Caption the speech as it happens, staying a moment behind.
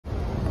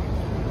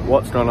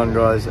What's going on,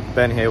 guys?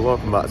 Ben here,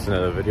 welcome back to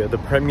another video. The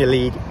Premier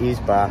League is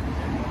back.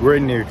 We're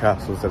in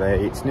Newcastle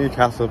today. It's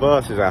Newcastle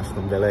versus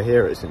Aston Villa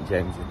here at St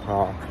James's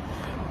Park.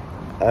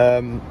 I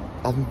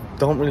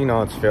don't really know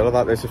how to feel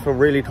about this. I feel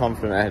really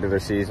confident ahead of the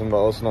season, but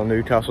also know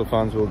Newcastle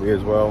fans will be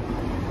as well.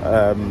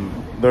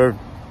 They're a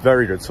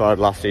very good side.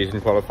 Last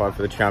season qualified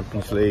for the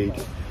Champions League,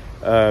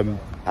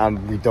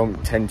 and we don't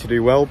tend to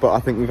do well, but I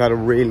think we've had a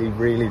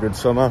really good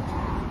summer.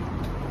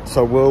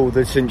 So will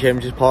the St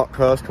James's Park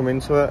curse come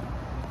into it?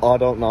 I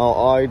don't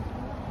know.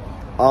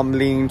 I'm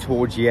leaning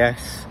towards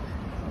yes,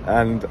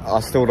 and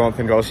I still don't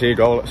think I'll see a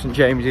goal at St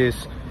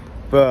James's,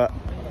 but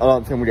I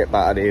don't think we'll get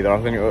battered either.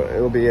 I think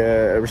it'll be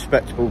a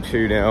respectable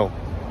 2-0.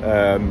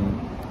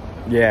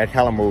 Yeah,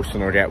 Callum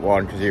Wilson will get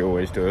one because he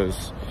always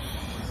does,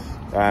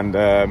 and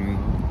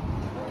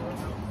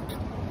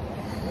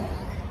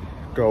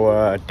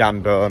go Dan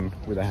Burn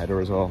with a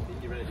header as well.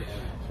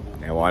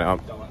 Yeah, why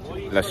not?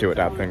 Let's see what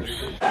Dad thinks.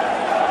 What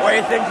are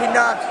you thinking,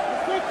 Dad?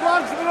 Quick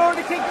ones, we've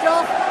already kicked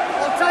off.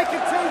 I'll take a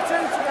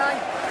 2-2 today.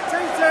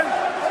 2-2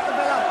 at the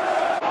Villa.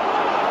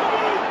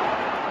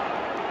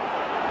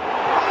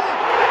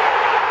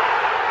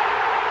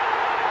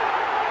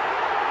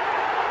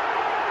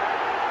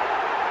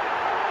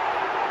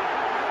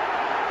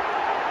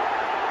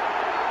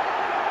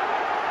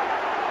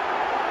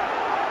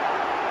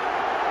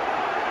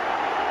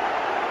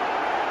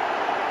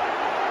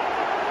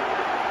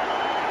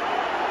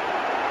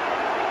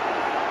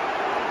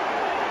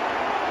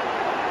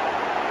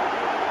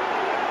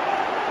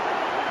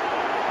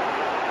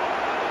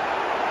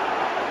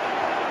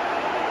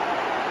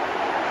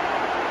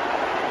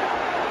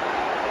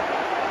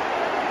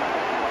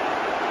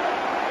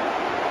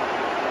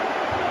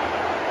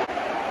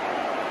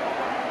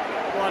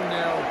 1-0.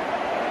 Yeah,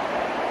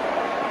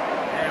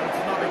 which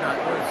has not been that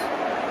good.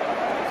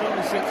 It's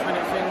only 6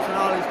 minutes in, so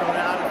now he's got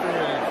it out of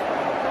field.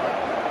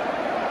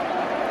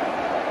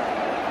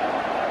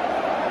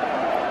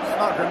 It's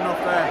not good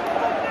enough there.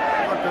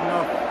 Not good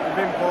enough. We've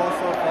been poor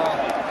so far.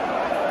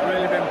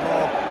 Really been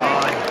poor.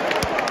 Fine.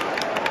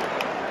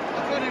 I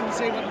can't even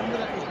see what number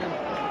that is been.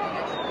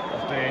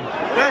 15.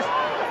 Yes!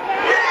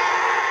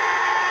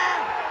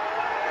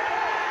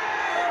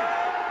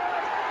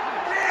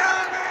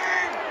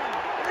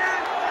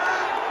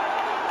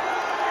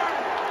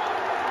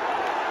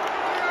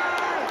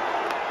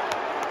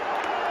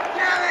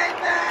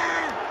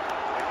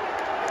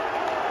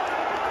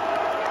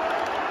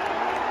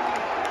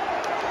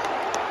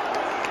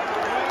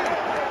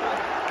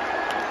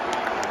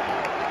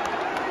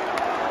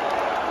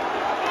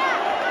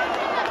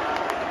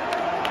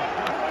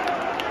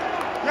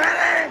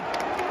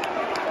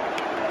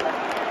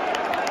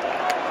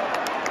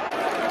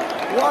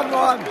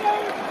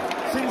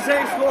 Since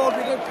they scored,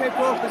 we did pick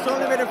up. It's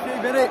only been a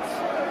few minutes.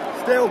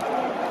 Still,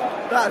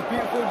 that is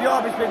beautiful. The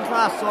job has been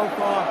class so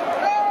far.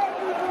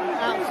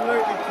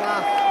 Absolutely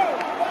class.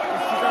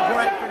 This is a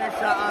great finish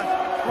that has.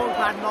 Punk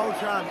had no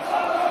chance.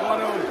 1-0.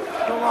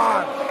 Come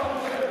on.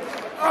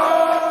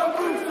 Oh,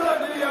 Musa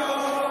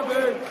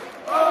Diaby.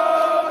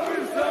 Oh,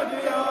 Musa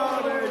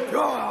Diaby.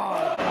 Come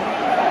on.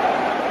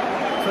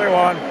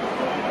 2-1.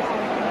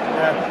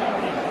 Yeah.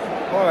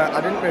 Oh,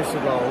 I didn't miss a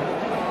goal.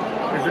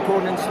 It's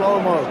recording in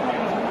slow-mo.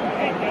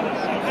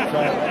 So,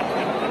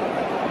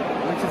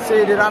 we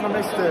conceded and I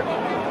missed it.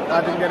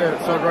 I didn't get it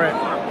so great.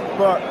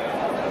 But,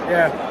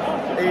 yeah,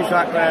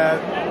 Isak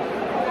there.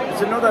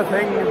 It's another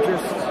thing of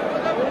just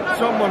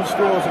someone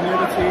scores and the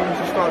other team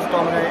just starts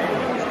dominating.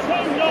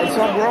 It's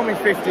like we're only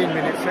 15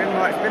 minutes in,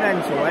 like it's been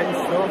end-to-end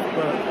stuff,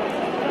 but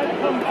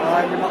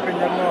we've not been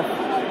good enough.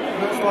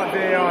 Looks like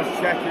VAR's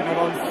checking.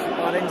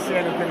 I didn't see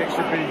anything that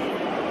should be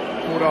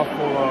pulled off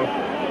for low.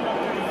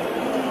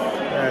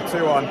 Yeah,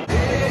 2-1.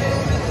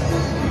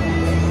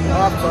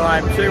 Half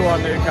time,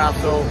 2-1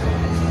 Newcastle.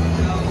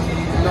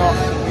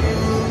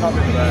 Not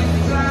been the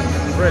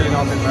best. Really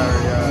not been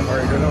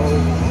very good at all.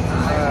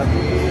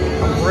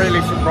 I'm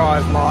really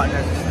surprised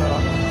Martinez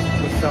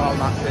was still on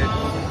that pitch.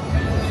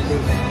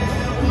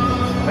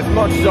 As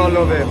much as I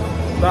love him,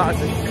 that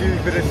is the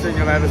stupidest thing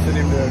I've ever seen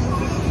him do.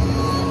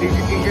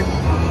 He just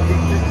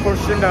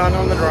pushed him down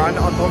on the ground.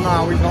 I don't know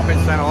how he's not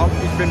been sent off.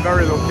 He's been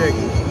very lucky.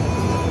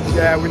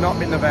 Yeah, we've not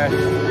been the best.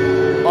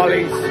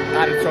 Ollie's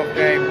had a tough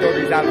game,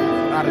 Dougie's had a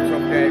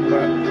tough game,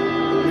 but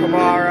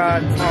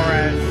Kamara,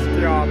 Torres,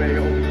 Diaby,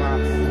 all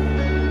class.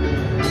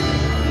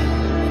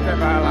 Let's get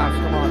better, lads,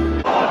 come on.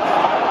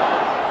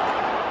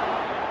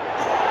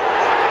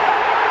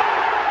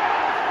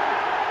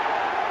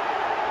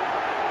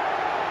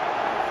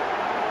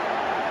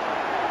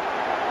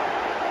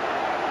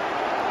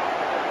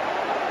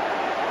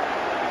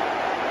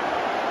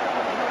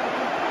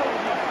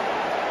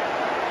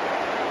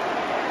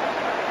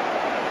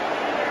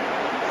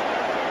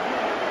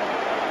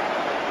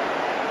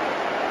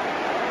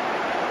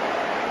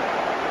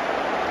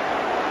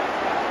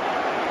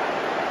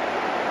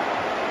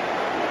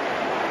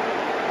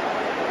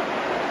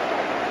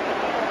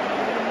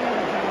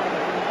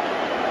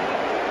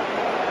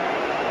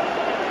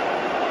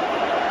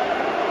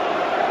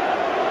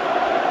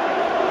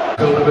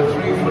 Goal number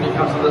 3 for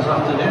Newcastle this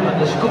afternoon,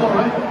 and the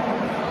scorer,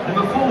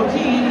 number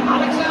 14,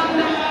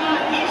 Alexander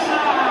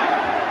Isak.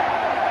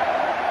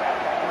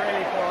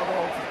 Really poor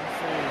goal to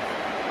concede.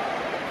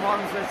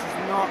 Consless is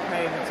not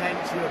paying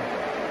attention.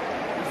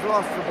 He's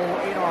lost the ball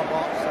in our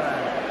box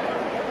there,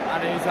 and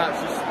he's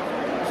actually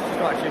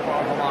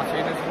ball for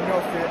Martinez.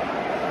 Nothing.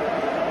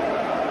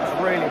 It's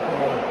really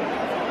poor.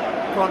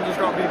 Cons has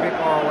got to be a bit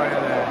more aware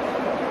there.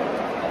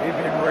 He's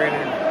been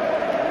really.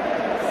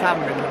 Just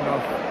haven't been good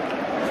enough.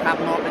 Just have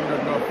not been good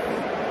enough.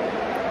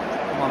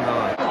 Come on,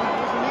 guys.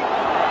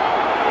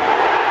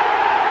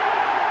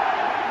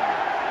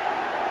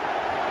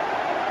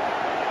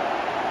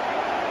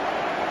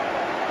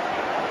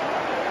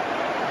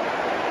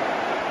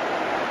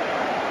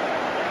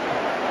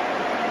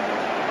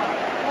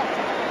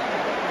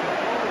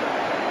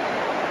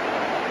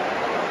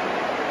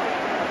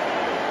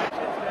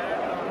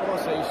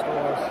 He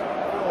scores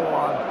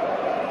 4-1.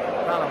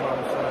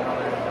 Calamo's not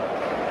in.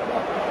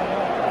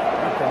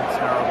 You've been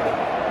terrible.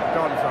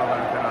 Don't try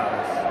anything at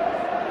this.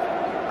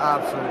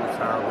 Absolutely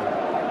terrible.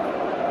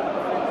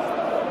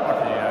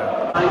 Okay,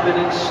 yeah. 5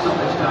 minutes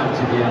stoppage time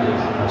to be added.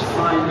 That's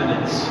 5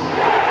 minutes.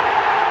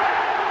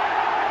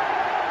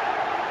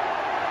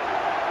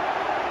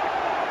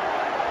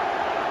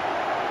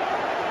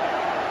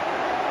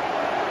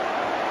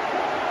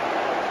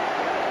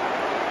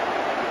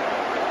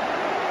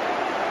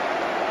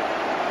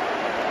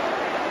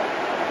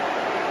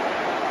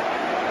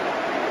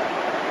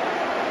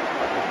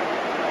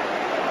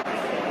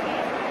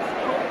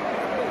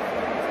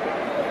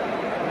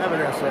 Never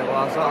going to say it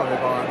was, that'll be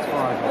gone, it's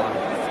 5-1.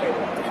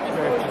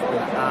 They've just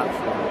been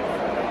absolute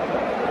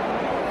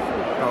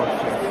dog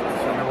shit. I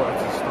don't know what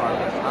to start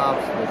with.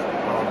 Absolute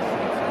dog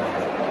shit.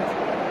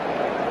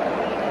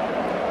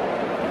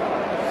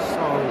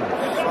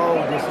 So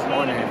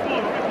disappointing.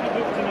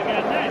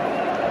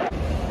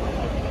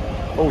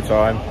 Full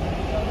time.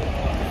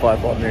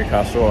 5-1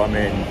 Newcastle. I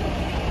mean,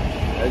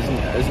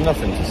 there's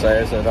nothing to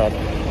say, is there, Dad?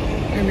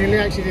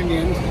 Humiliated in the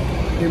end.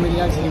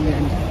 Humiliated in the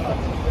end.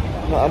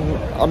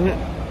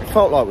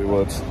 Felt like we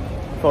would.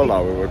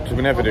 Because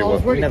we never do. I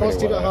was really never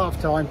positive do at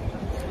half time.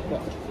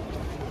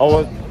 I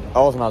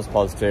wasn't as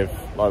positive.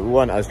 Like, we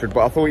weren't as good,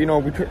 but I thought, you know,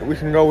 we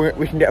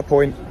can get a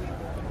point.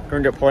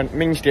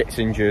 Mings gets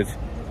injured,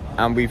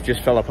 and we've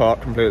just fell apart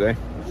completely.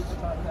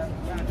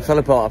 Fell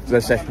apart after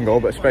the second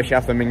goal, but especially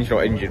after Mings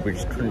got injured, we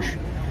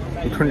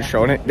couldn't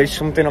show it. There's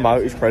something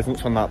about his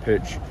presence on that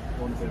pitch.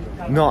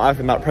 Not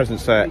having that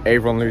presence there,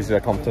 everyone loses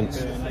their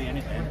confidence.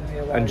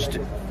 And just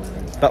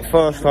that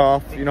first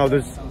half, you know,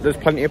 there's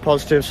plenty of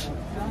positives.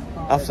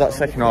 After that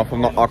second half,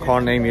 I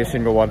can't name you a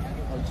single one.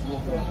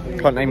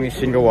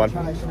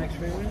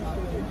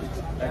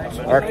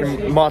 I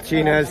reckon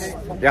Martinez,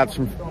 he had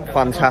some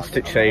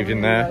fantastic saves in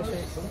there.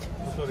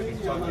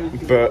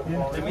 But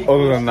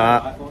other than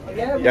that,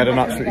 he had an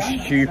absolutely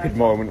stupid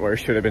moment where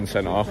he should have been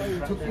sent off.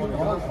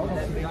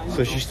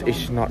 So it's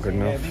just not good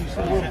enough.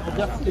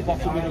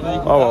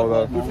 Oh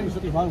well though.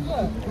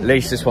 At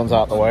least this one's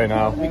out the way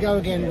now. We go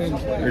again, Win.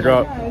 We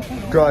go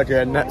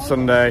again next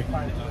Sunday,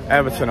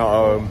 Everton at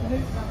home,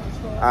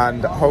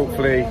 and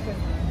hopefully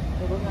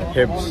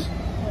Hibs.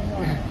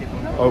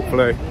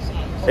 Hopefully.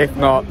 If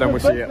not, then we'll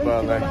see you at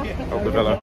Burnley, up the Villa.